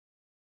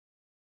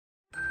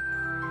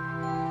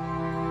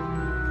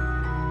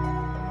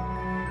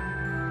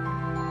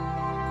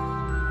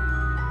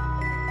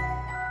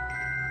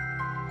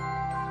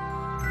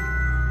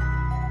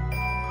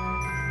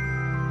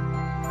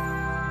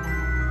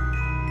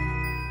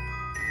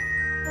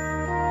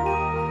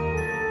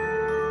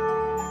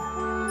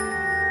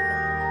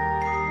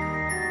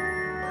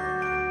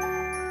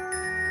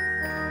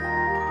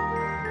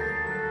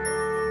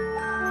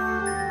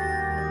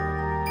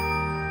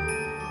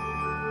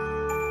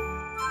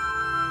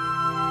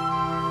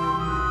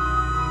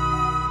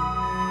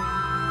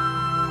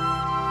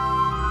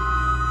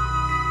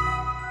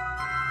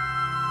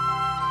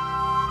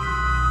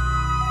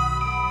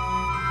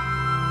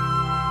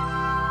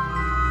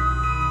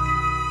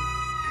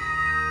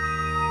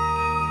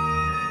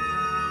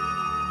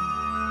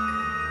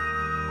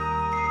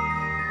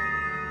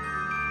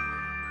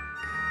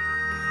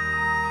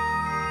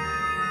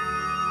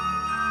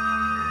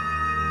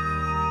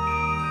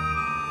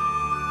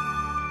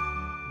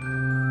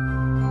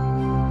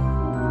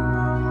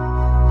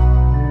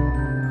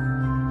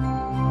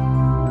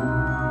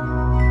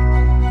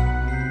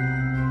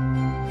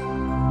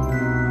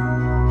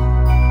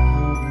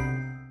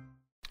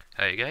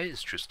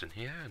guys, Tristan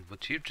here, and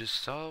what you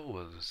just saw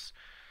was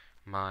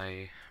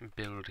my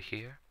build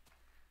here.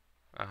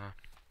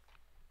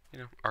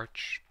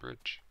 Arch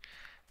bridge.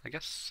 I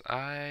guess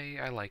I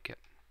like it.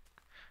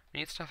 I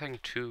mean, it's nothing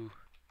too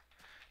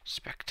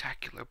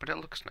spectacular, but it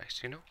looks nice,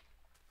 you know?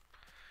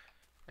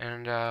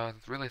 And the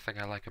really thing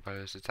I like about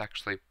it is it's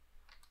actually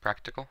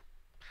practical,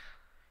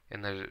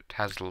 in that it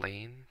has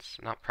lanes.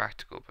 Not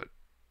practical, but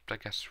I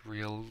guess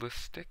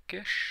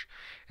realistic-ish,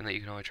 in that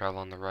you can only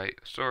travel on the right.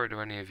 Sorry to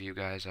any of you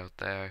guys out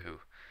there who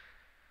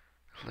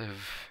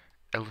live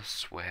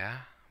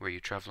elsewhere, where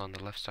you travel on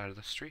the left side of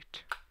the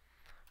street.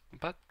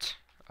 But,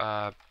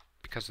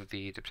 because of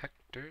the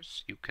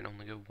detectors, you can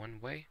only go one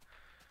way.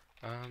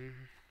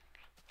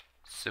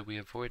 So we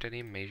avoid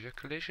any major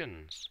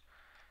collisions.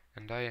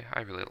 And I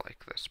really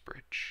like this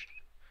bridge.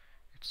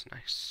 It's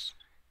nice.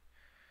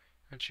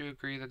 Don't you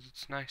agree that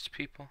it's nice,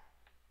 people?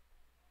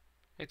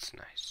 It's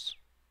nice.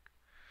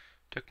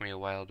 Took me a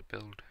while to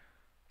build.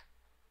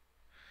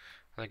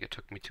 I think it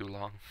took me too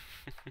long.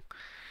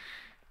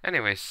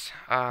 Anyways,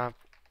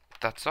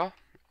 that's all.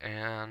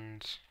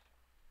 And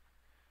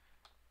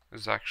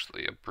there's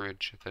actually a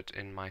bridge that's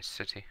in my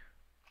city.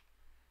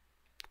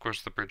 Of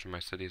course, the bridge in my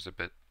city is a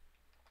bit,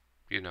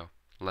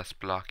 less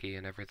blocky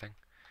and everything.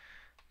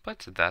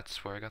 But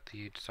that's where I got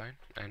the design.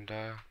 And,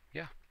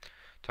 yeah.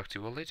 Talk to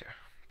you all later.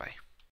 Bye.